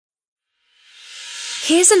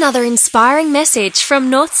Here's another inspiring message from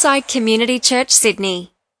Northside Community Church,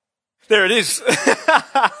 Sydney. There it is.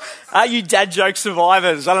 Are you dad joke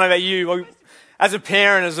survivors? I don't know about you. As a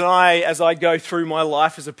parent, as I go through my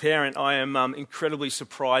life as a parent, I am incredibly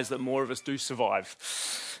surprised that more of us do survive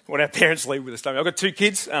what our parents leave with us. I've got two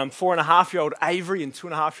kids, 4.5-year-old Avery and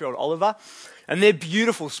 2.5-year-old Oliver, and they're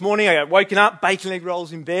beautiful. This morning I got woken up, bacon egg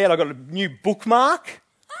rolls in bed. I got a new bookmark.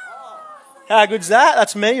 How good's that?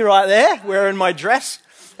 That's me right there, wearing my dress.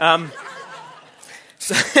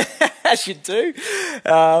 So, as you do.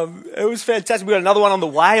 It was fantastic. We've got another one on the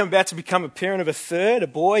way. I'm about to become a parent of a third, a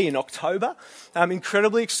boy, in October. I'm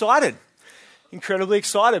incredibly excited.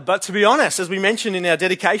 But to be honest, as we mentioned in our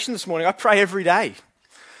dedication this morning, I pray every day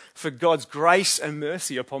for God's grace and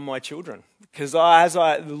mercy upon my children. Because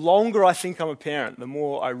the longer I think I'm a parent, the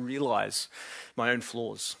more I realise my own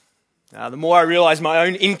flaws. The more I realise my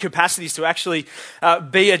own incapacities to actually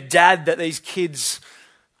be a dad that these kids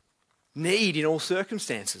need in all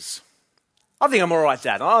circumstances. I think I'm all right,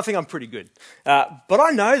 Dad. I think I'm pretty good. But I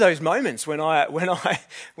know those moments when I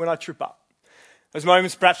trip up. Those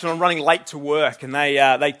moments perhaps when I'm running late to work and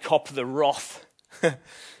they cop the wrath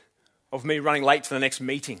of me running late to the next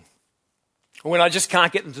meeting. Or when I just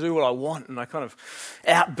can't get them to do what I want and I kind of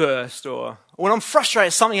outburst, or when I'm frustrated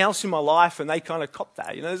at something else in my life and they kind of cop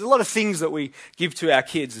that. You know, there's a lot of things that we give to our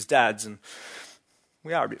kids as dads, and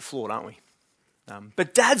we are a bit flawed, aren't we?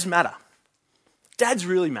 But dads matter. Dads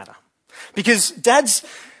really matter. Because dads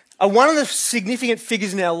are one of the significant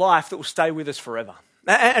figures in our life that will stay with us forever.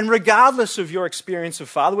 And regardless of your experience of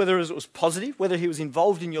father, whether it was positive, whether he was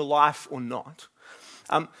involved in your life or not,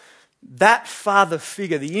 that father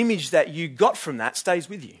figure, the image that you got from that, stays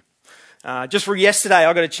with you. Just yesterday,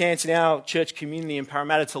 I got a chance in our church community in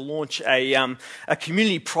Parramatta to launch a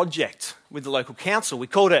community project with the local council. We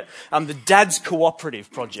called it the Dad's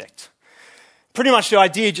Cooperative Project. Pretty much the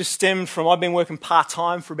idea just stemmed from, I've been working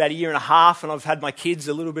part-time for about 1.5 years, and I've had my kids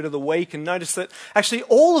a little bit of the week, and noticed that actually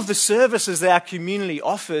all of the services that our community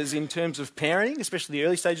offers in terms of parenting, especially the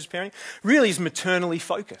early stages of parenting, really is maternally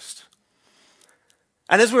focused.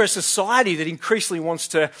 And as we're a society that increasingly wants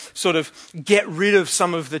to sort of get rid of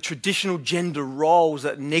some of the traditional gender roles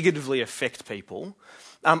that negatively affect people,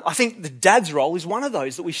 I think the dad's role is one of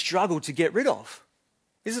those that we struggle to get rid of,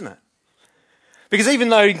 isn't it? Because even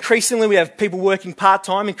though increasingly we have people working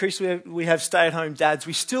part-time, increasingly we have stay-at-home dads,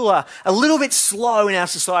 we still are a little bit slow in our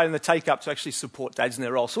society in the take-up to actually support dads in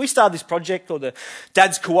their role. So we started this project called the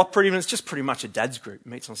Dad's Cooperative, and it's just pretty much a dad's group. It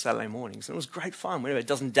meets on Saturday mornings, and it was great fun. We had a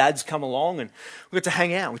dozen dads come along, and we got to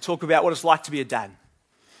hang out. We talk about what it's like to be a dad.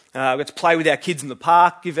 We got to play with our kids in the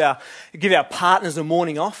park, give our partners a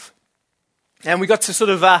morning off, and we got to sort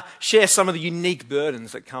of share some of the unique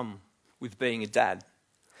burdens that come with being a dad.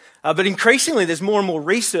 But increasingly, there's more and more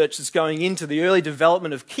research that's going into the early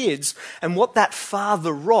development of kids and what that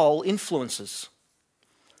father role influences.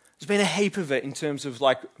 There's been a heap of it in terms of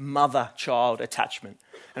like mother-child attachment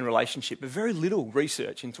and relationship, but very little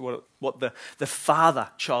research into what the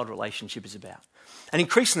father-child relationship is about. And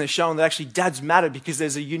increasingly, they're showing that actually dads matter because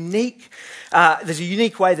there's a unique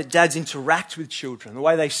way that dads interact with children, the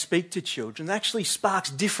way they speak to children, that actually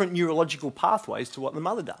sparks different neurological pathways to what the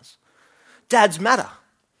mother does. Dads matter.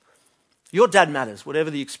 Your dad matters, whatever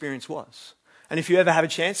the experience was. And if you ever have a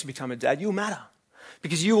chance to become a dad, you'll matter.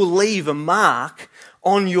 Because you will leave a mark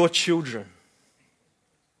on your children.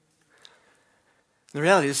 The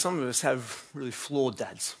reality is some of us have really flawed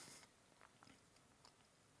dads.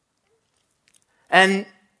 And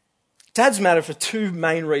dads matter for two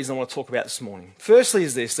main reasons I want to talk about this morning. Firstly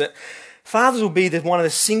is this, that fathers will be one of the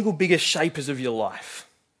single biggest shapers of your life.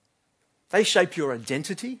 They shape your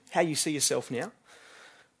identity, how you see yourself now.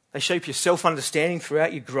 They shape your self-understanding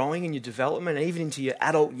throughout your growing and your development, and even into your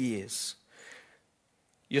adult years.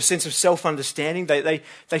 Your sense of self-understanding, they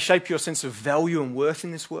shape your sense of value and worth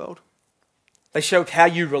in this world. They shape how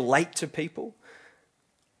you relate to people.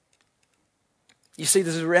 You see,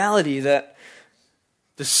 there's a reality that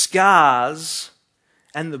the scars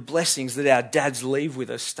and the blessings that our dads leave with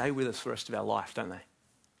us stay with us for the rest of our life, don't they?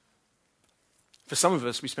 For some of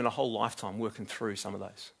us, we spend a whole lifetime working through some of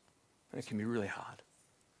those. And it can be really hard.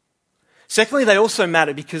 Secondly, they also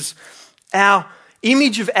matter because our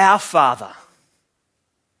image of our Father,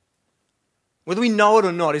 whether we know it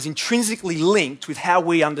or not, is intrinsically linked with how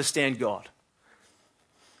we understand God.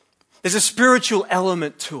 There's a spiritual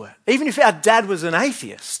element to it. Even if our dad was an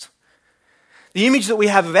atheist, the image that we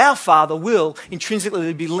have of our Father will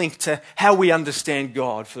intrinsically be linked to how we understand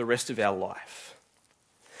God for the rest of our life.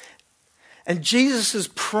 And Jesus'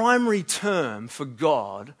 primary term for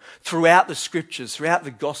God throughout the scriptures, throughout the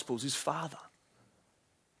Gospels, is Father.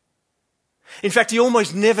 In fact, he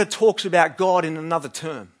almost never talks about God in another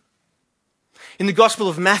term. In the Gospel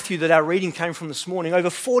of Matthew that our reading came from this morning, over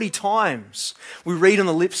 40 times we read on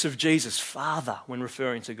the lips of Jesus, Father, when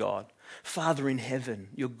referring to God. Father in heaven,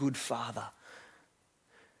 your good Father.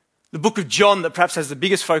 The book of John that perhaps has the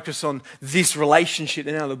biggest focus on this relationship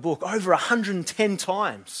in the book, over 110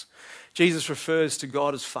 times Jesus refers to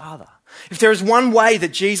God as Father. If there is one way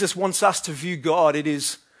that Jesus wants us to view God, it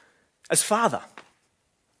is as Father.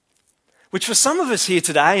 Which for some of us here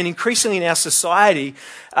today, and increasingly in our society,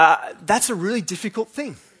 that's a really difficult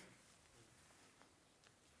thing.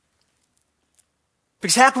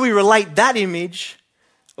 Because how can we relate that image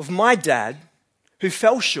of my dad, who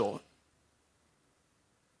fell short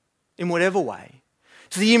in whatever way,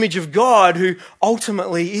 to the image of God, who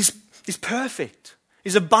ultimately is perfect,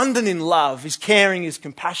 is abundant in love, is caring, is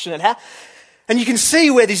compassionate? And you can see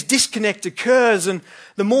where this disconnect occurs, and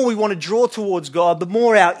the more we want to draw towards God, the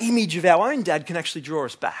more our image of our own dad can actually draw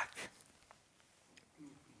us back.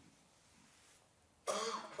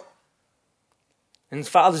 And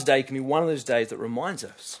Father's Day can be one of those days that reminds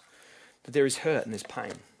us that there is hurt and there's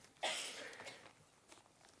pain.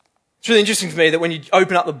 It's really interesting to me that when you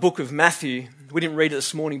open up the book of Matthew, we didn't read it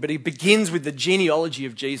this morning, but it begins with the genealogy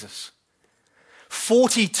of Jesus.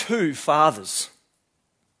 42 fathers.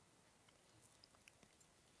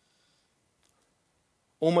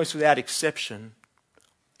 Almost without exception,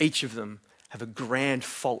 each of them have a grand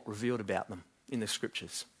fault revealed about them in the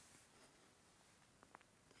scriptures.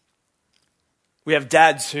 We have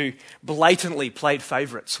dads who blatantly played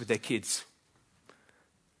favourites with their kids.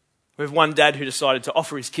 We have one dad who decided to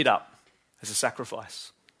offer his kid up as a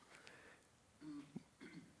sacrifice.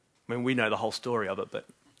 I mean, we know the whole story of it, but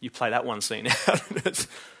you play that one scene out.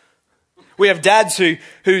 We have dads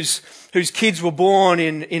whose kids were born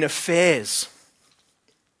in affairs.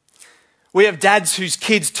 We have dads whose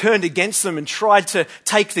kids turned against them and tried to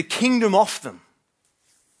take the kingdom off them.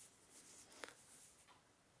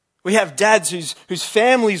 We have dads whose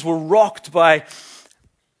families were rocked by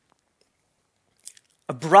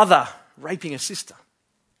a brother raping a sister.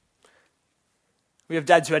 We have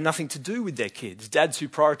dads who had nothing to do with their kids, dads who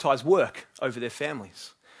prioritise work over their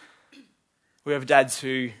families. We have dads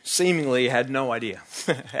who seemingly had no idea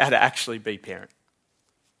how to actually be parent.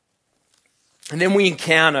 And then we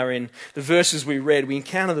encounter, in the verses we read, we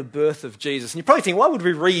encounter the birth of Jesus. And you probably think, why would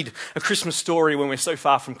we read a Christmas story when we're so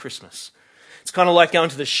far from Christmas? It's kind of like going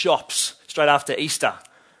to the shops straight after Easter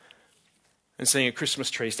and seeing a Christmas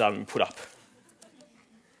tree starting to be put up.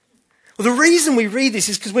 Well, the reason we read this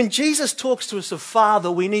is because when Jesus talks to us of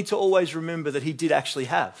Father, we need to always remember that he did actually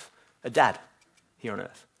have a dad here on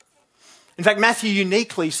earth. In fact, Matthew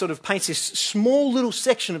uniquely sort of paints this small little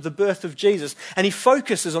section of the birth of Jesus, and he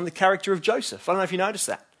focuses on the character of Joseph. I don't know if you noticed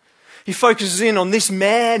that. He focuses in on this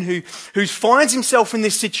man who finds himself in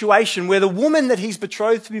this situation where the woman that he's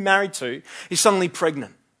betrothed to be married to is suddenly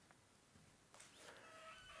pregnant.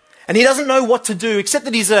 And he doesn't know what to do, except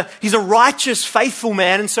that he's a righteous, faithful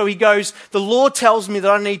man. And so he goes, the Lord tells me that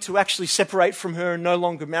I need to actually separate from her and no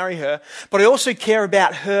longer marry her. But I also care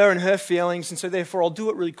about her and her feelings. And so therefore I'll do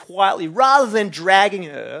it really quietly rather than dragging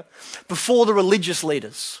her before the religious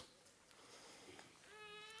leaders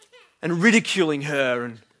and ridiculing her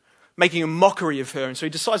and making a mockery of her. And so he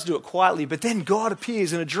decides to do it quietly. But then God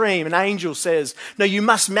appears in a dream. An angel says, no, you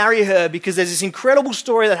must marry her because there's this incredible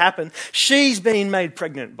story that happened. She's been made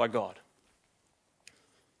pregnant by God.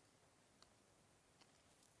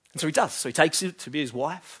 And so he does. So he takes her to be his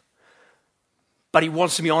wife. But he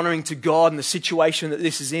wants to be honouring to God in the situation that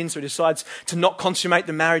this is in. So he decides to not consummate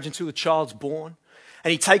the marriage until the child's born.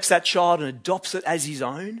 And he takes that child and adopts it as his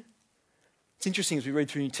own. It's interesting as we read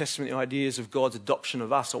through the New Testament the ideas of God's adoption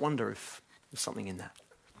of us. I wonder if there's something in that.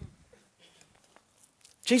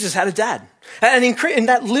 Jesus had a dad. And in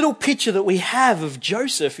that little picture that we have of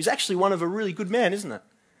Joseph is actually one of a really good man, isn't it?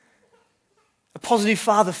 A positive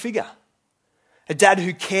father figure. A dad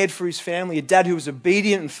who cared for his family. A dad who was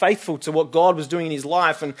obedient and faithful to what God was doing in his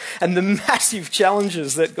life and the massive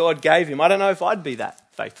challenges that God gave him. I don't know if I'd be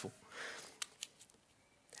that faithful.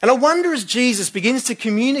 And I wonder as Jesus begins to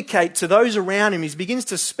communicate to those around him, he begins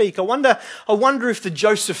to speak, I wonder if the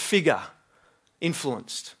Joseph figure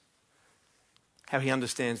influenced how he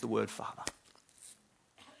understands the word Father.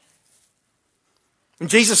 When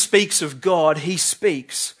Jesus speaks of God, he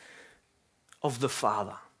speaks of the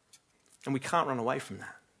Father. And we can't run away from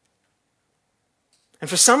that. And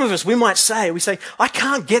for some of us, we say, I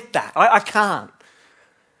can't get that. I can't.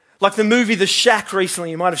 Like the movie The Shack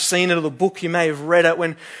recently, you might have seen it, or the book, you may have read it,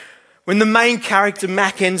 when the main character,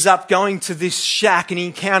 Mac, ends up going to this shack and he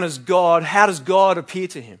encounters God, how does God appear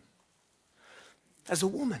to him? As a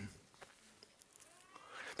woman.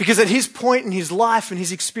 Because at his point in his life and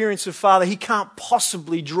his experience of father, he can't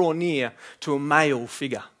possibly draw near to a male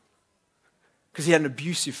figure. Because he had an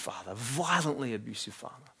abusive father, violently abusive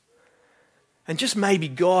father. And just maybe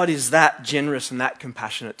God is that generous and that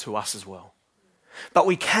compassionate to us as well. But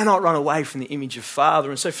we cannot run away from the image of Father.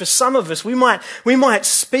 And so for some of us, we might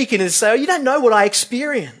speak it and say, oh, you don't know what I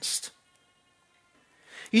experienced.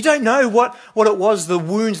 You don't know what it was, the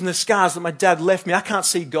wounds and the scars that my dad left me. I can't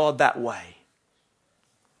see God that way.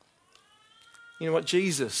 You know what?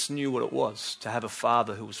 Jesus knew what it was to have a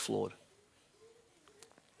father who was flawed.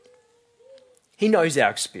 He knows our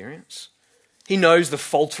experience. He knows the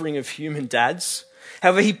faltering of human dads.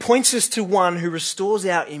 However, he points us to one who restores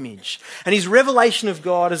our image. And his revelation of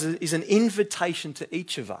God is an invitation to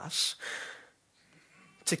each of us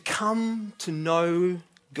to come to know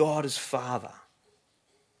God as Father,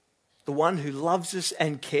 the one who loves us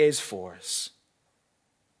and cares for us,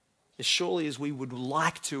 as surely as we would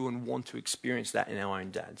like to and want to experience that in our own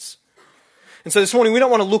dads. And so this morning, we don't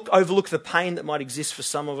want to overlook the pain that might exist for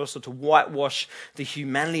some of us, or to whitewash the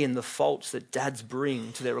humanity and the faults that dads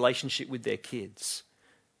bring to their relationship with their kids.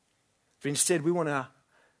 But instead, we want to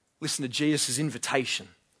listen to Jesus' invitation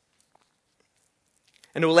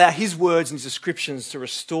and to allow his words and his descriptions to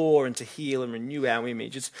restore and to heal and renew our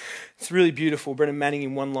image. It's really beautiful. Brennan Manning,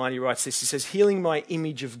 in one line, he writes this. He says, healing my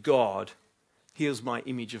image of God heals my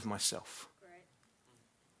image of myself. Great.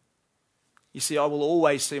 You see, I will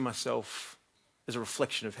always see myself as a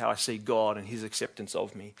reflection of how I see God and his acceptance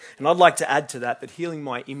of me. And I'd like to add to that healing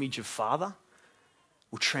my image of Father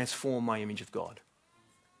will transform my image of God.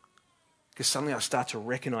 Because suddenly I start to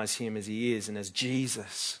recognize him as he is and as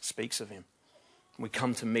Jesus speaks of him. We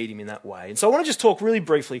come to meet him in that way. And so I want to just talk really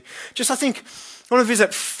briefly. I want to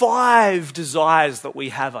visit 5 desires that we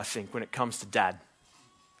have, I think, when it comes to dad,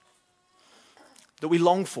 that we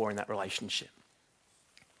long for in that relationship.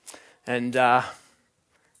 And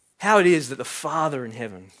how it is that the Father in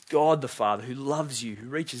heaven, God the Father, who loves you, who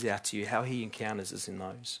reaches out to you, how he encounters us in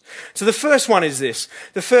those. So the first one is this.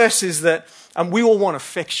 The first is that we all want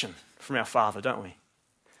affection from our Father, don't we?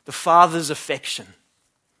 The Father's affection.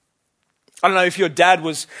 I don't know if your dad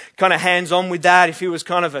was kind of hands-on with that, if he was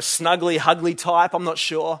kind of a snuggly, huggly type, I'm not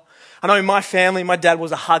sure. I know in my family, my dad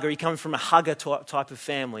was a hugger. He comes from a hugger type of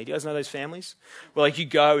family. Do you guys know those families? Where like you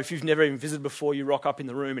go, if you've never even visited before, you rock up in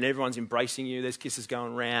the room and everyone's embracing you, there's kisses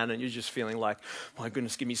going around and you're just feeling like, my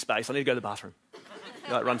goodness, give me space. I need to go to the bathroom.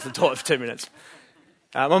 You like run to the toilet for 2 minutes.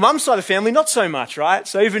 My mum's side of the family, not so much, right?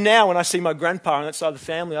 So even now when I see my grandpa on that side of the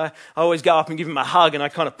family, I always go up and give him a hug and I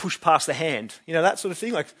kind of push past the hand. You know, that sort of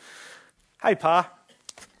thing, like, hey, Pa.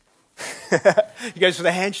 He goes for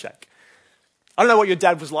the handshake. I don't know what your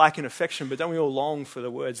dad was like in affection, but don't we all long for the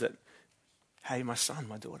words that, hey, my son,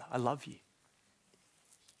 my daughter, I love you.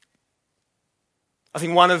 I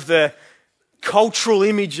think one of the cultural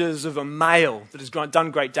images of a male that has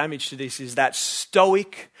done great damage to this is that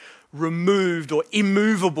stoic, removed or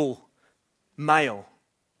immovable male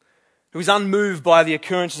who is unmoved by the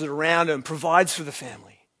occurrences around him, provides for the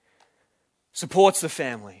family, supports the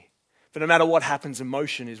family, but no matter what happens,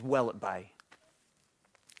 emotion is well at bay.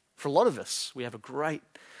 For a lot of us, we have a great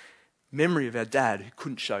memory of our dad who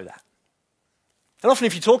couldn't show that. And often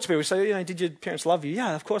if you talk to people, we say, you know, did your parents love you?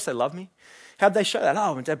 Yeah, of course they love me. How'd they show that?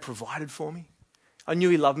 Oh, my dad provided for me. I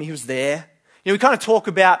knew he loved me. He was there. You know, we kind of talk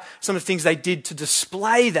about some of the things they did to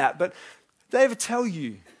display that, but did they ever tell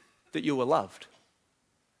you that you were loved?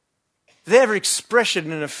 Did they ever express it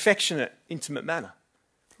in an affectionate, intimate manner?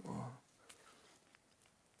 Oh,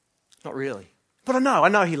 not really. But I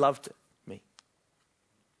know he loved it.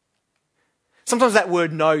 Sometimes that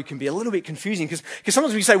word know can be a little bit confusing because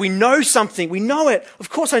sometimes we say we know something, we know it. Of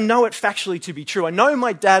course I know it factually to be true. I know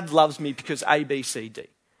my dad loves me because A, B, C, D.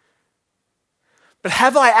 But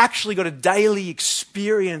have I actually got a daily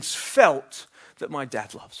experience felt that my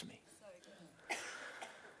dad loves me?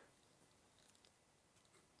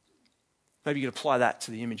 Maybe you could apply that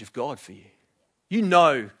to the image of God for you. You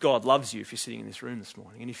know God loves you if you're sitting in this room this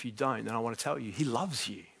morning. And if you don't, then I want to tell you, he loves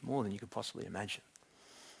you more than you could possibly imagine.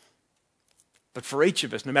 But for each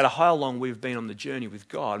of us, no matter how long we've been on the journey with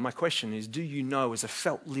God, my question is, do you know as a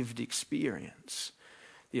felt lived experience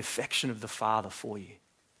the affection of the Father for you?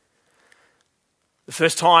 The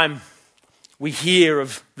first time we hear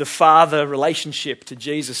of the Father relationship to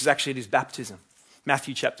Jesus is actually at his baptism,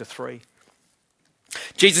 Matthew chapter 3.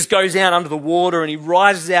 Jesus goes out under the water and he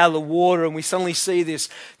rises out of the water and we suddenly see this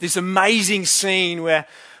amazing scene where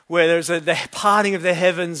there's the parting of the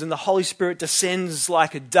heavens and the Holy Spirit descends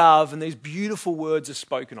like a dove and these beautiful words are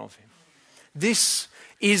spoken of him. This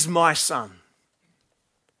is my Son,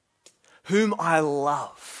 whom I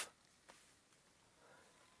love.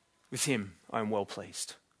 With him I am well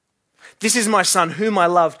pleased. This is my son whom I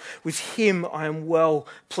loved. With him I am well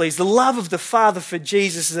pleased. The love of the Father for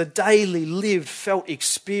Jesus is a daily lived, felt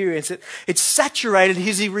experience. It saturated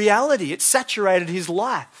his reality. It saturated his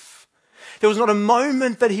life. There was not a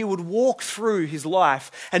moment that he would walk through his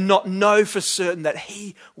life and not know for certain that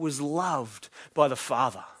he was loved by the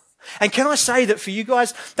Father. And can I say that for you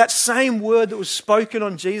guys, that same word that was spoken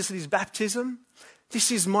on Jesus at his baptism, this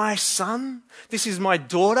is my son, this is my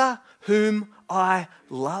daughter whom I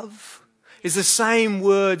love, is the same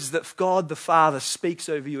words that God the Father speaks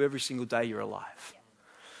over you every single day you're alive.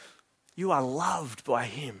 You are loved by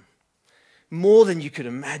him more than you could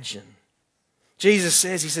imagine. Jesus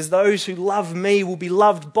says, he says, those who love me will be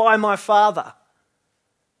loved by my Father.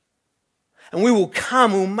 And we will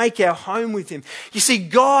come, we'll make our home with him. You see,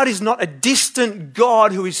 God is not a distant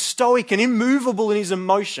God who is stoic and immovable in his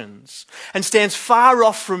emotions and stands far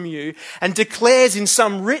off from you and declares in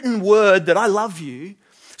some written word that I love you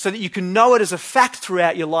so that you can know it as a fact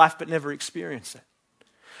throughout your life but never experience it.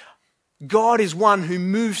 God is one who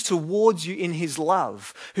moves towards you in his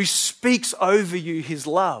love, who speaks over you his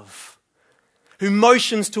love, who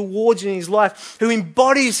motions towards you in his life, who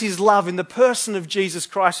embodies his love in the person of Jesus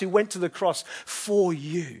Christ, who went to the cross for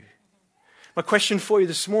you. My question for you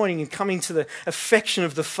this morning, in coming to the affection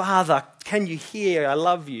of the Father, can you hear, I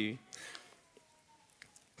love you?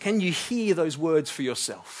 Can you hear those words for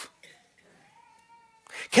yourself?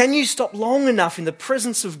 Can you stop long enough in the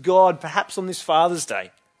presence of God, perhaps on this Father's Day,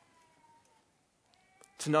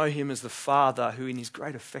 to know him as the Father who in his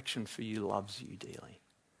great affection for you loves you dearly,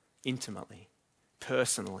 intimately,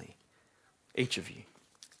 personally, each of you?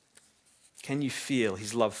 Can you feel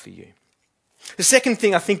his love for you? The second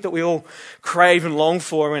thing I think that we all crave and long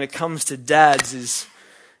for when it comes to dads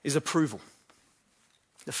is approval.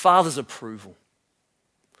 The Father's approval.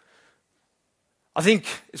 I think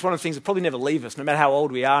it's one of the things that probably never leave us, no matter how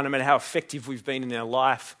old we are, no matter how effective we've been in our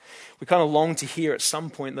life. We kind of long to hear at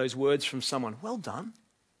some point those words from someone. Well done.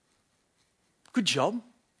 Good job.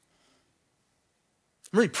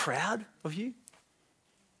 I'm really proud of you.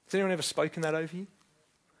 Has anyone ever spoken that over you?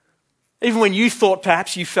 Even when you thought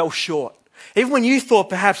perhaps you fell short. Even when you thought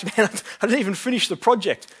perhaps, man, I didn't even finish the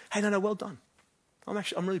project. Hey, no, well done.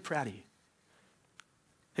 I'm really proud of you.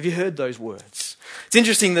 Have you heard those words? It's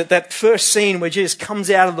interesting that first scene where Jesus comes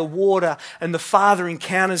out of the water and the Father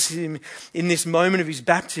encounters him in this moment of his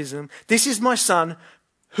baptism. This is my son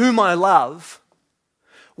whom I love.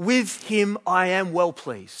 With him I am well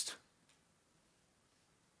pleased.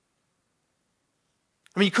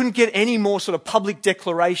 I mean, you couldn't get any more sort of public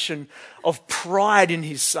declaration of pride in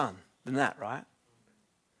his son than that, right?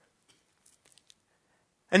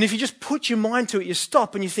 And if you just put your mind to it, you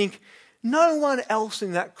stop and you think, no one else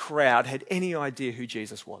in that crowd had any idea who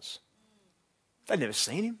Jesus was. They'd never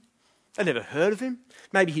seen him. They'd never heard of him.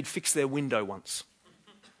 Maybe he'd fixed their window once.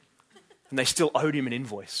 And they still owed him an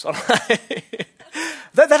invoice.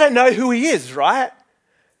 They don't know who he is, right?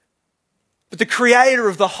 But the creator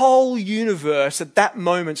of the whole universe at that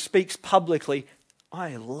moment speaks publicly,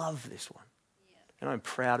 I love this one. And I'm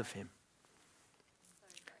proud of him.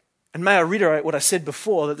 And may I reiterate what I said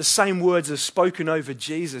before, that the same words that are spoken over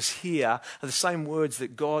Jesus here are the same words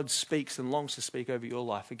that God speaks and longs to speak over your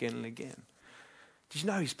life again and again. Did you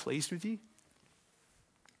know he's pleased with you?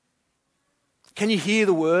 Can you hear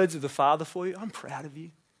the words of the Father for you? I'm proud of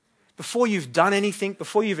you. Before you've done anything,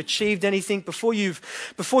 before you've achieved anything, before you've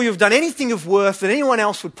done anything of worth that anyone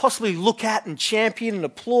else would possibly look at and champion and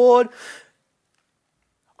applaud,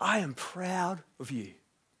 I am proud of you.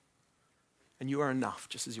 And you are enough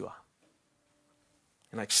just as you are.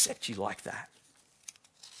 And I accept you like that.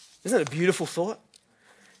 Isn't that a beautiful thought?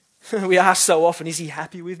 We ask so often, is he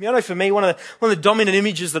happy with me? I know for me, one of the dominant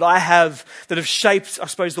images that I have that have shaped, I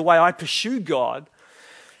suppose, the way I pursue God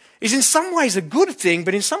is in some ways a good thing,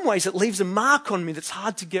 but in some ways it leaves a mark on me that's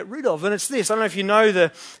hard to get rid of. And it's this. I don't know if you know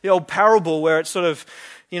the old parable where it's sort of,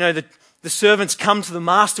 the servants come to the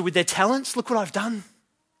master with their talents. Look what I've done.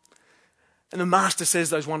 And the master says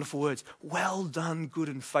those wonderful words, well done, good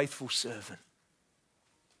and faithful servant.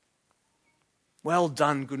 Well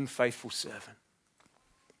done, good and faithful servant.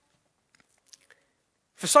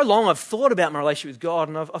 For so long I've thought about my relationship with God,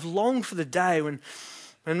 and I've longed for the day when,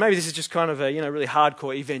 and maybe this is just kind of a really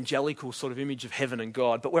hardcore evangelical sort of image of heaven and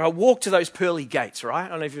God, but where I walk to those pearly gates, right? I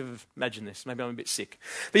don't know if you've ever imagined this. Maybe I'm a bit sick.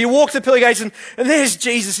 But you walk to the pearly gates and there's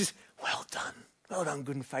Jesus. Is well done. Well done,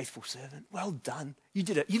 good and faithful servant. Well done. You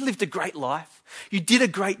did it. You lived a great life. You did a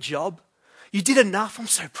great job. You did enough. I'm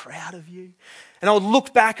so proud of you. And I would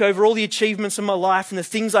look back over all the achievements of my life and the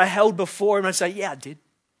things I held before him and I'd say, yeah, I did.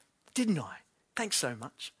 Didn't I? Thanks so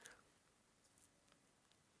much.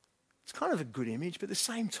 It's kind of a good image, but at the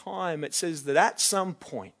same time, it says that at some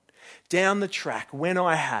point down the track, when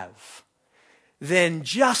I have, then,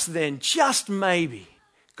 just maybe,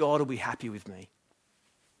 God will be happy with me. Have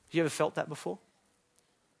you ever felt that before?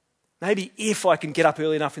 Maybe if I can get up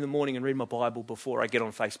early enough in the morning and read my Bible before I get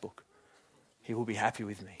on Facebook, he will be happy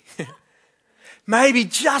with me. Maybe,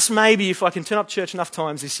 just maybe, if I can turn up church enough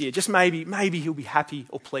times this year, just maybe he'll be happy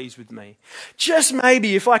or pleased with me. Just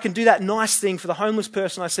maybe if I can do that nice thing for the homeless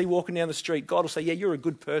person I see walking down the street, God will say, yeah, you're a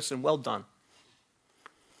good person, well done.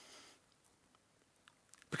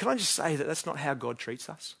 But can I just say that that's not how God treats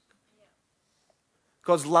us?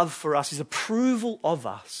 God's love for us, his approval of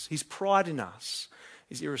us, his pride in us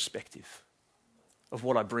is irrespective of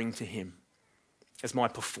what I bring to him as my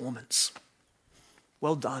performance.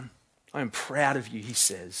 Well done. I am proud of you, he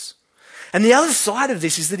says. And the other side of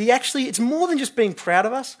this is that it's more than just being proud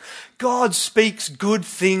of us. God speaks good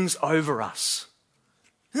things over us.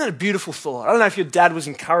 Isn't that a beautiful thought? I don't know if your dad was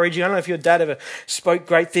encouraging. I don't know if your dad ever spoke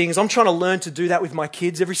great things. I'm trying to learn to do that with my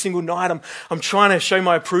kids every single night. I'm trying to show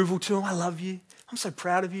my approval to them. I love you. I'm so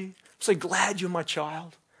proud of you. I'm so glad you're my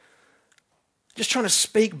child. Just trying to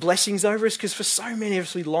speak blessings over us, because for so many of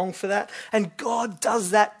us we long for that. And God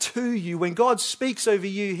does that to you. When God speaks over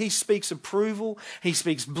you, he speaks approval, he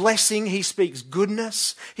speaks blessing, he speaks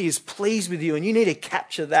goodness. He is pleased with you, and you need to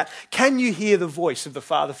capture that. Can you hear the voice of the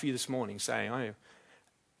Father for you this morning saying, I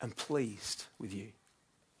am pleased with you,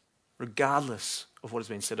 regardless of what has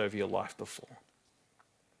been said over your life before?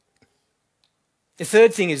 The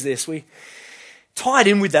third thing is this. Tied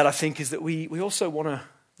in with that, I think, is that we also want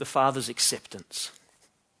the Father's acceptance.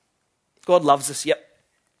 God loves us, yep,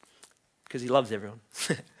 because he loves everyone.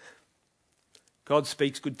 God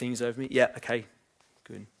speaks good things over me, yeah, okay,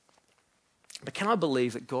 good. But can I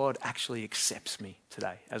believe that God actually accepts me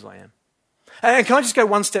today as I am? And can I just go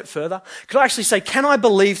one step further? Can I actually say, can I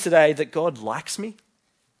believe today that God likes me?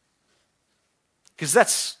 Because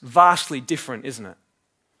that's vastly different, isn't it?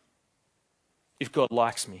 If God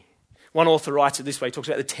likes me. One author writes it this way, he talks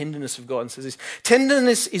about the tenderness of God and says this: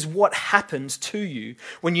 tenderness is what happens to you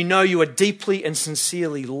when you know you are deeply and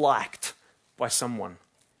sincerely liked by someone.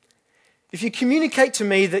 If you communicate to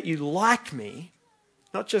me that you like me,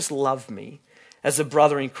 not just love me, as a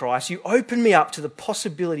brother in Christ, you open me up to the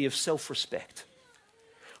possibility of self-respect,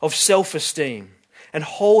 of self-esteem, and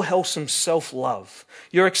wholesome self-love.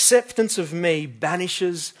 Your acceptance of me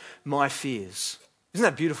banishes my fears. Isn't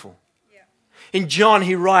that beautiful? In John,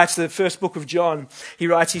 he writes, the first book of John, he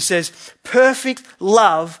says, perfect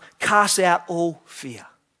love casts out all fear.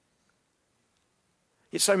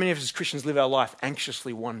 Yet so many of us as Christians live our life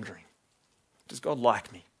anxiously wondering, does God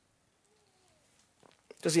like me?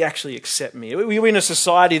 Does he actually accept me? We're in a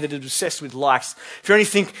society that is obsessed with likes. If you're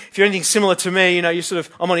anything similar to me, I'm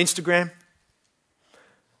on Instagram.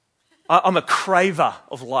 I'm a craver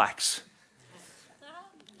of likes.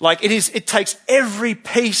 It takes every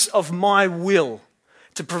piece of my will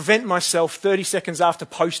to prevent myself 30 seconds after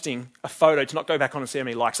posting a photo to not go back on and see how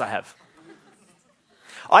many likes I have.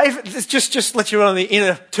 Just let you know on the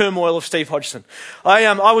inner turmoil of Steve Hodgson.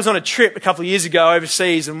 I was on a trip a couple of years ago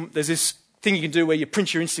overseas, and there's this thing you can do where you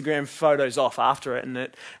print your Instagram photos off after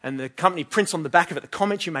it, and the company prints on the back of it the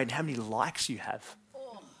comments you made and how many likes you have.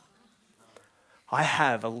 I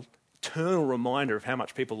have an eternal reminder of how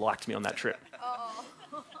much people liked me on that trip.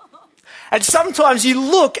 And sometimes you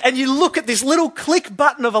look at this little click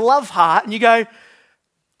button of a love heart and you go,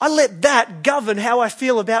 I let that govern how I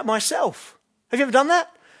feel about myself. Have you ever done that?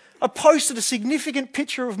 I posted a significant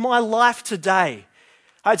picture of my life today.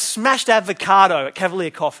 I had smashed avocado at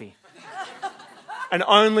Cavalier Coffee. And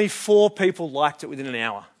only 4 people liked it within an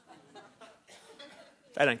hour.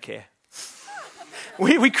 They don't care.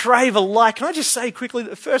 We crave a like. Can I just say quickly that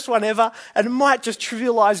the first one ever, and it might just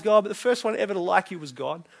trivialise God, but the first one ever to like you was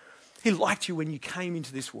God. He liked you when you came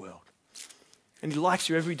into this world. And he likes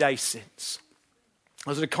you every day since. I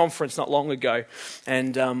was at a conference not long ago,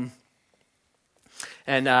 and the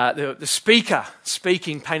speaker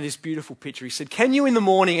speaking painted this beautiful picture. He said, can you in the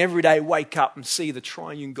morning every day wake up and see the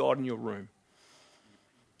triune God in your room?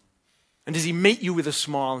 And does he meet you with a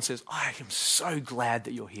smile and says, I am so glad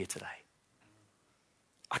that you're here today.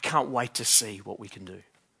 I can't wait to see what we can do.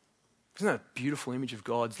 Isn't that a beautiful image of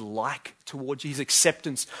God's like towards you, his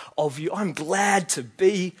acceptance of you? I'm glad to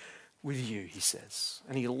be with you, he says.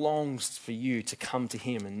 And he longs for you to come to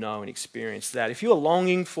him and know and experience that. If you're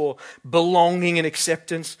longing for belonging and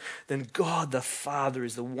acceptance, then God the Father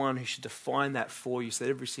is the one who should define that for you so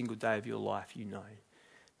that every single day of your life you know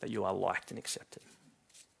that you are liked and accepted.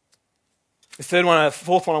 The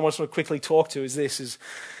fourth one I want to quickly talk to is this, is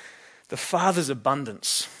the Father's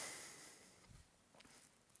abundance.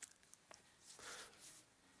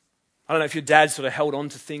 I don't know if your dad sort of held on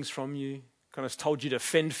to things from you, kind of told you to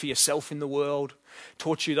fend for yourself in the world,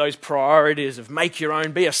 taught you those priorities of make your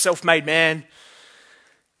own, be a self-made man.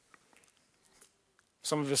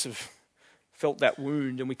 Some of us have felt that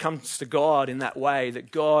wound, and we come to God in that way,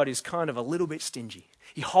 that God is kind of a little bit stingy.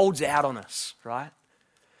 He holds out on us, right?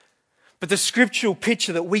 But the scriptural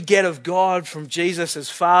picture that we get of God from Jesus as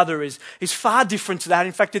Father is far different to that.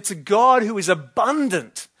 In fact, it's a God who is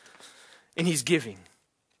abundant in his giving.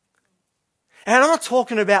 And I'm not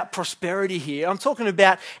talking about prosperity here. I'm talking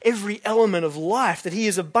about every element of life, that he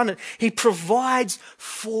is abundant. He provides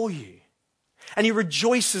for you, and he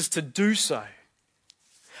rejoices to do so.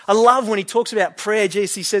 I love when he talks about prayer,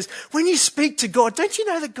 Jesus, he says, when you speak to God, don't you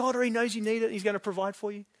know that God already knows you need it and he's going to provide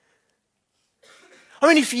for you? I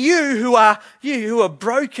mean, if you who are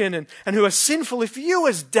broken and who are sinful, if you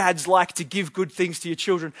as dads like to give good things to your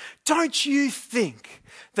children, don't you think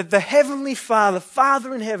that the Heavenly Father,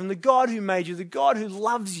 Father in heaven, the God who made you, the God who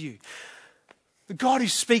loves you, the God who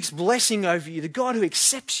speaks blessing over you, the God who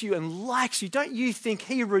accepts you and likes you, don't you think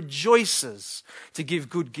he rejoices to give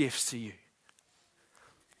good gifts to you?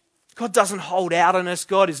 God doesn't hold out on us.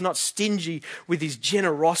 God is not stingy with his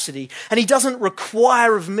generosity. And he doesn't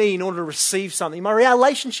require of me in order to receive something. My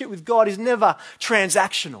relationship with God is never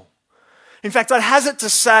transactional. In fact, I'd hazard to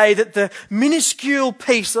say that the minuscule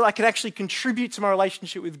piece that I can actually contribute to my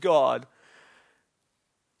relationship with God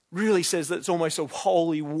really says that it's almost a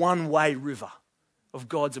wholly one-way river of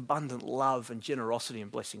God's abundant love and generosity and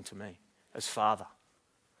blessing to me as Father.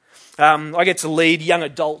 I get to lead young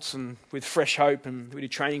adults and with Fresh Hope, and we do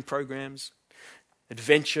training programs,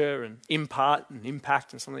 Adventure and Impart and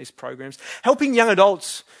Impact and some of these programs, helping young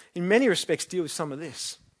adults in many respects deal with some of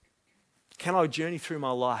this. Can I journey through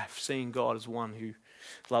my life seeing God as one who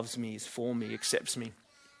loves me, is for me, accepts me?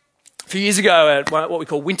 A few years ago at what we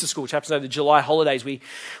call winter school, which happens over the July holidays, we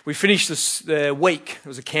finished the week. It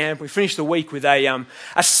was a camp. We finished the week with a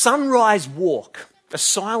sunrise walk. A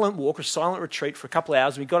silent walk, a silent retreat for a couple of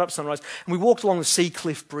hours. And we got up sunrise and we walked along the Sea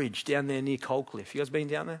Cliff Bridge down there near Coldcliff. You guys been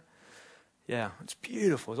down there? Yeah, it's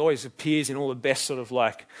beautiful. It always appears in all the best sort of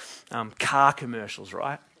like car commercials,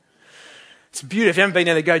 right? It's beautiful. If you haven't been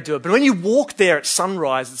down there, go do it. But when you walk there at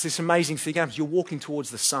sunrise, it's this amazing thing happens. You're walking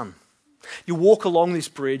towards the sun. You walk along this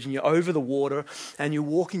bridge and you're over the water and you're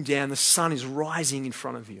walking down. The sun is rising in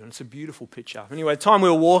front of you and it's a beautiful picture. Anyway, the time we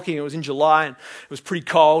were walking, it was in July and it was pretty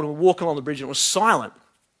cold. And we're walking along the bridge and it was silent.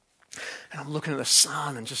 And I'm looking at the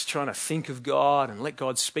sun and just trying to think of God and let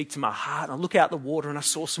God speak to my heart. And I look out the water and I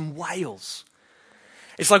saw some whales.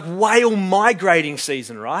 It's like whale migrating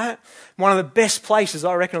season, right? One of the best places,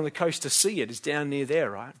 I reckon, on the coast to see it is down near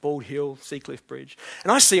there, right? Bald Hill, Seacliff Bridge.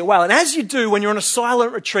 And I see a whale. And as you do when you're on a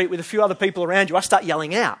silent retreat with a few other people around you, I start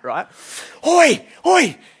yelling out, right? Oi,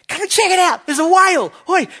 oi, come and check it out. There's a whale.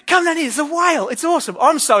 Oi, come down here. There's a whale. It's awesome.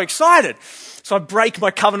 I'm so excited. So I break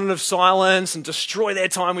my covenant of silence and destroy their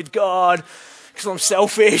time with God because I'm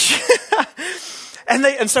selfish.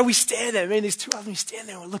 and so we stand there. There's two of them. We stand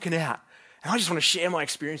there and we're looking out. And I just want to share my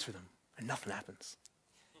experience with them. And nothing happens.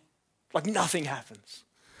 Like nothing happens.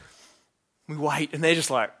 We wait and they're just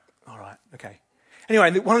like, all right, okay.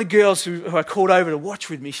 Anyway, one of the girls who I called over to watch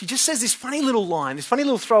with me, she just says this funny little line, this funny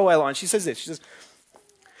little throwaway line. She says this, she says,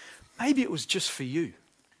 maybe it was just for you.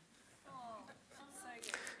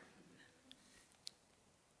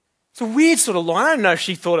 It's a weird sort of line. I don't know if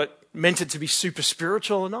she thought it meant it to be super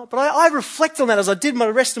spiritual or not. But I reflect on that as I did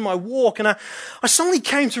the rest of my walk. And I suddenly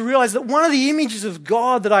came to realize that one of the images of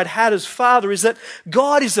God that I'd had as Father is that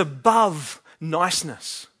God is above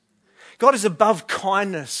niceness. God is above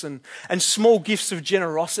kindness and small gifts of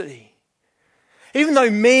generosity. Even though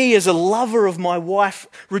me as a lover of my wife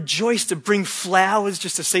rejoiced to bring flowers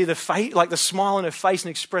just to see the face, like the smile on her face and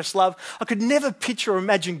express love, I could never picture or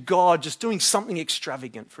imagine God just doing something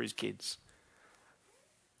extravagant for his kids.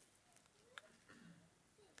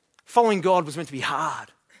 Following God was meant to be hard.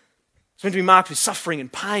 It was meant to be marked with suffering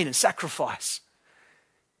and pain and sacrifice.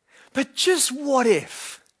 But just what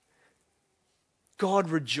if God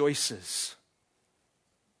rejoices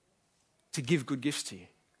to give good gifts to you?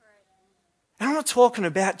 And I'm not talking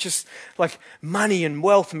about just like money and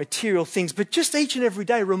wealth and material things, but just each and every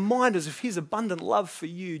day reminders of his abundant love for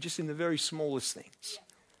you just in the very smallest things.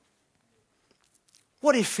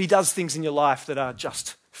 What if he does things in your life that are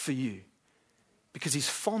just for you? Because he's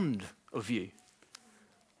fond of you.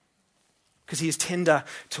 Because he is tender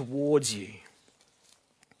towards you.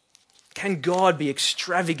 Can God be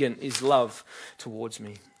extravagant in his love towards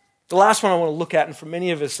me? The last one I want to look at, and for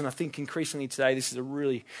many of us, and I think increasingly today, this is a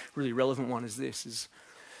really, really relevant one, is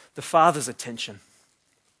the Father's attention.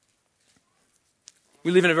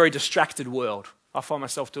 We live in a very distracted world. I find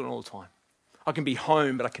myself doing it all the time. I can be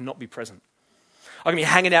home, but I cannot be present. I can be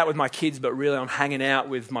hanging out with my kids, but really I'm hanging out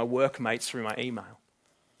with my workmates through my email.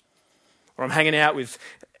 Or I'm hanging out with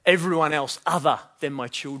everyone else other than my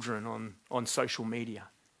children on social media.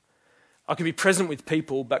 I can be present with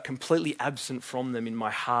people, but completely absent from them in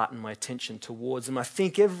my heart and my attention towards them. I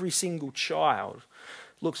think every single child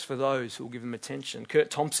looks for those who will give them attention.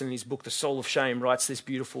 Kurt Thompson, in his book, The Soul of Shame, writes this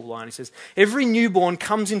beautiful line. He says, every newborn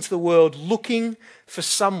comes into the world looking for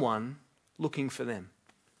someone looking for them.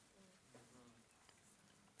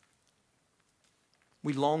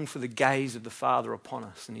 We long for the gaze of the Father upon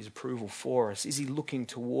us and his approval for us. Is he looking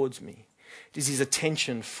towards me? Is his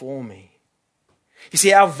attention for me? You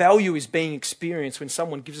see, our value is being experienced when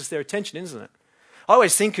someone gives us their attention, isn't it? I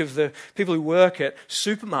always think of the people who work at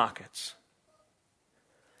supermarkets.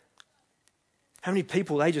 How many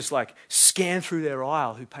people they just scan through their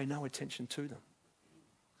aisle who pay no attention to them?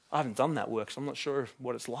 I haven't done that work, so I'm not sure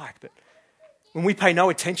what it's like. But when we pay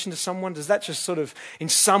no attention to someone, does that just sort of in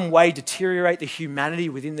some way deteriorate the humanity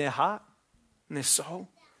within their heart and their soul?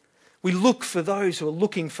 We look for those who are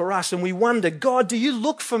looking for us, and we wonder, God, do you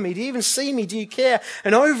look for me? Do you even see me? Do you care?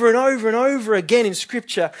 And over and over and over again in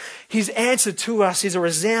Scripture, his answer to us is a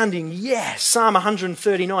resounding yes. Psalm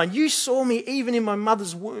 139, you saw me even in my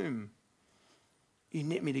mother's womb. You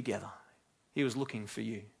knit me together. He was looking for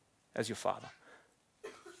you as your Father.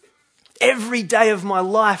 Every day of my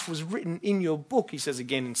life was written in your book, he says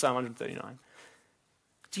again in Psalm 139.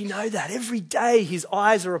 Do you know that? Every day his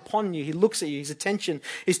eyes are upon you. He looks at you. His attention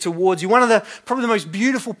is towards you. One of probably the most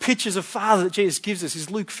beautiful pictures of Father that Jesus gives us is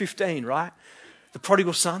Luke 15, right? The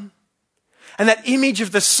prodigal son. And that image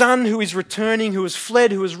of the son who is returning, who has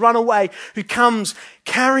fled, who has run away, who comes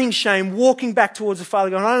carrying shame, walking back towards the Father,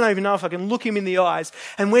 going, I don't even know if I can look him in the eyes.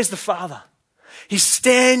 And where's the Father? He's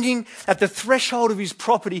standing at the threshold of his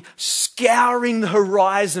property, scouring the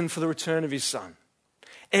horizon for the return of his son.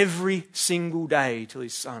 Every single day till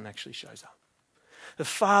his son actually shows up. The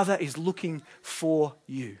Father is looking for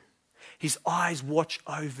you. His eyes watch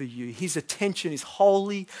over you. His attention is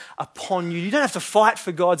wholly upon you. You don't have to fight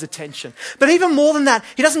for God's attention. But even more than that,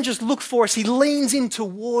 he doesn't just look for us. He leans in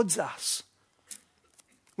towards us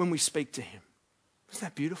when we speak to him. Isn't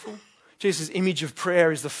that beautiful? Jesus' image of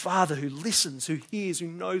prayer is the Father who listens, who hears, who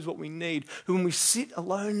knows what we need, who when we sit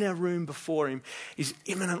alone in our room before him is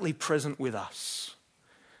imminently present with us.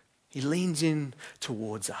 He leans in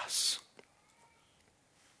towards us.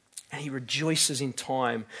 And he rejoices in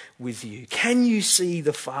time with you. Can you see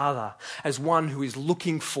the Father as one who is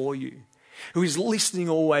looking for you, who is listening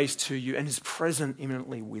always to you and is present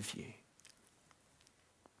imminently with you?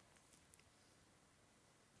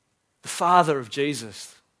 The Father of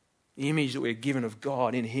Jesus, the image that we're given of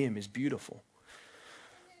God in him, is beautiful.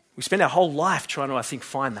 We spend our whole life trying to, I think,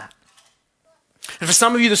 find that. And for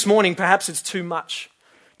some of you this morning, perhaps it's too much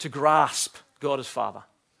to grasp God as Father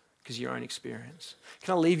because of your own experience.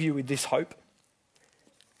 Can I leave you with this hope?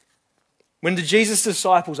 When the Jesus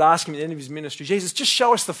disciples asked him at the end of his ministry, Jesus, just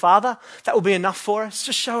show us the Father. That will be enough for us.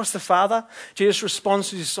 Just show us the Father. Jesus responds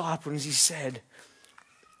to his disciples and he said,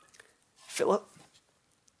 Philip,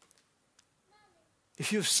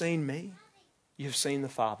 if you have seen me, you have seen the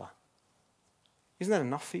Father. Isn't that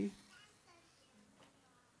enough for you?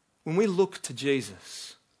 When we look to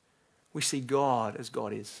Jesus, we see God as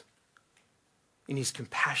God is. In his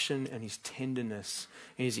compassion and his tenderness,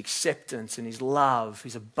 in his acceptance and his love,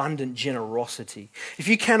 his abundant generosity. If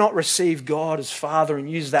you cannot receive God as Father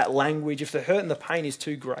and use that language, if the hurt and the pain is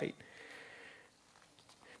too great,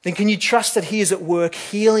 then can you trust that he is at work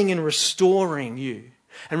healing and restoring you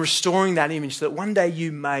and restoring that image so that one day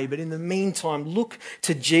you may, but in the meantime, look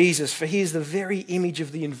to Jesus, for he is the very image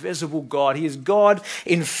of the invisible God. He is God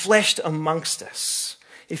enfleshed amongst us.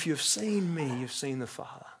 If you have seen me, you've seen the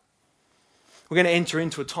Father. We're going to enter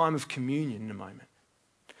into a time of communion in a moment,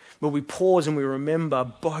 where we pause and we remember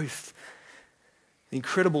both the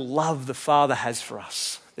incredible love the Father has for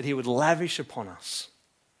us, that he would lavish upon us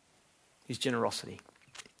his generosity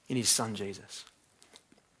in his Son Jesus.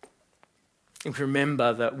 And we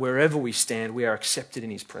remember that wherever we stand, we are accepted in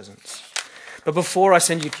his presence. But before I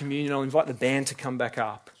send you communion, I'll invite the band to come back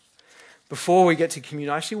up. Before we get to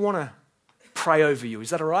communion, I actually want to pray over you.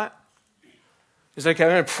 Is that all right? Is that okay?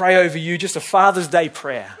 I'm going to pray over you, just a Father's Day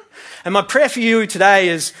prayer. And my prayer for you today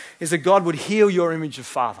is that God would heal your image of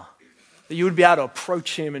Father. That you would be able to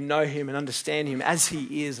approach him and know him and understand him as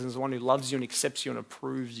he is, and as one who loves you and accepts you and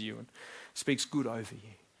approves you and speaks good over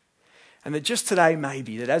you. And that just today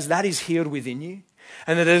maybe, that as that is healed within you,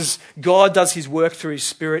 and that as God does his work through his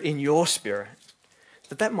Spirit in your spirit,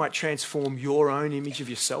 that might transform your own image of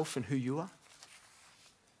yourself and who you are.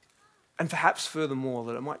 And perhaps furthermore,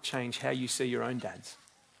 that it might change how you see your own dads.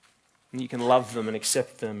 And you can love them and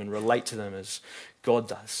accept them and relate to them as God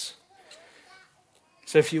does.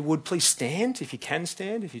 So if you would, please stand. If you can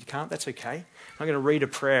stand. If you can't, that's okay. I'm going to read a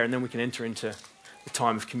prayer and then we can enter into the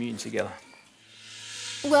time of communion together.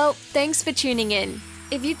 Well, thanks for tuning in.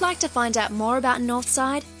 If you'd like to find out more about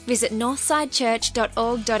Northside, visit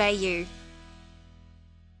northsidechurch.org.au.